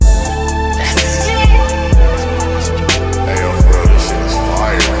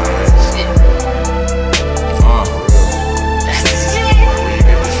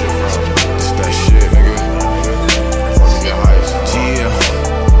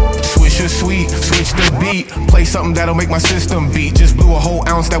switch the beat, play something that'll make my system beat. Just blew a whole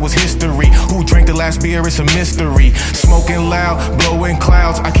ounce, that was history. Who drank the last beer, it's a mystery. Smoking loud, blowing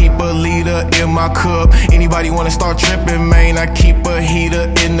clouds, I keep a leader in my cup. Anybody wanna start tripping, man, I keep a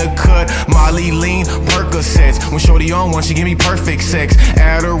heater in the cut. Molly lean, Percocets, when shorty on one, she give me perfect sex.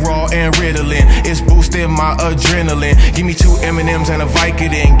 Adderall and Ritalin, it's boosting my adrenaline. Give me 2 M&Ms and a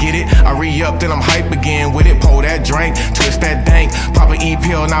Vicodin, get it? I re-up, then I'm hype again with it. Pour that drink, twist that dank, pop an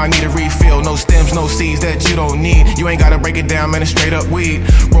E-pill, now I need a refill. No stems, no seeds that you don't need. You ain't gotta break it down, man, it's straight up weed.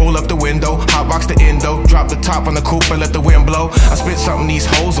 Roll up the window, hotbox the endo, drop the top on the coupe and let the wind blow. I spit something these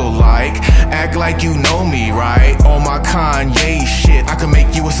hoes will like, act like you know me, right? On my Kanye shit, I can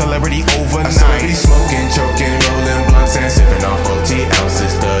make you a celebrity overnight. I still be smoking, choking, rolling blunts and sipping on 40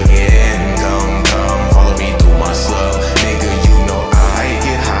 ounces. Thug in, come, follow me through my slug.